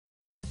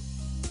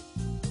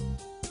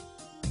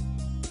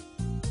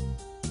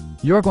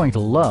You're going to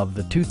love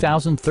the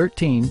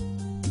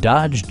 2013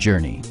 Dodge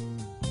Journey.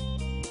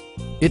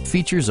 It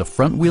features a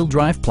front-wheel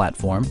drive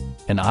platform,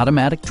 an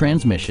automatic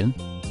transmission,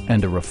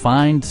 and a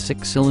refined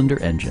 6-cylinder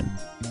engine.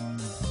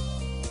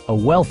 A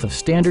wealth of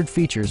standard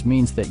features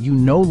means that you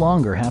no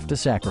longer have to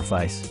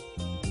sacrifice,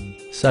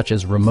 such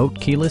as remote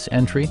keyless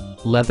entry,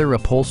 leather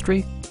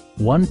upholstery,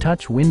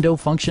 one-touch window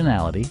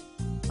functionality,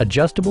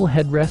 adjustable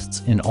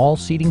headrests in all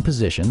seating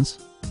positions,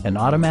 an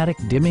automatic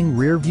dimming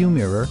rear-view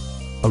mirror,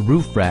 a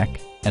roof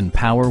rack, and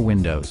power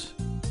windows.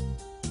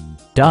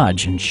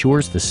 Dodge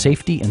ensures the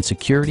safety and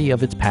security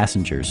of its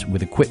passengers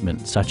with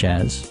equipment such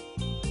as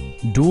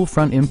dual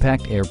front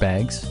impact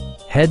airbags,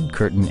 head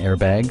curtain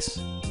airbags,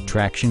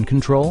 traction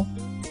control,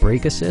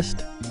 brake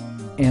assist,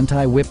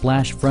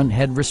 anti-whiplash front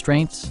head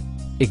restraints,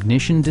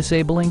 ignition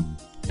disabling,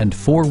 and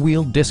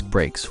 4-wheel disc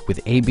brakes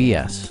with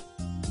ABS.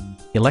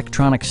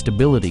 Electronic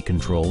stability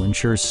control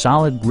ensures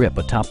solid grip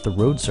atop the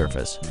road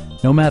surface,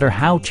 no matter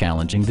how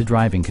challenging the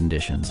driving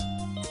conditions.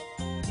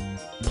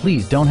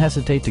 Please don't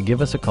hesitate to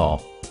give us a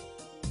call.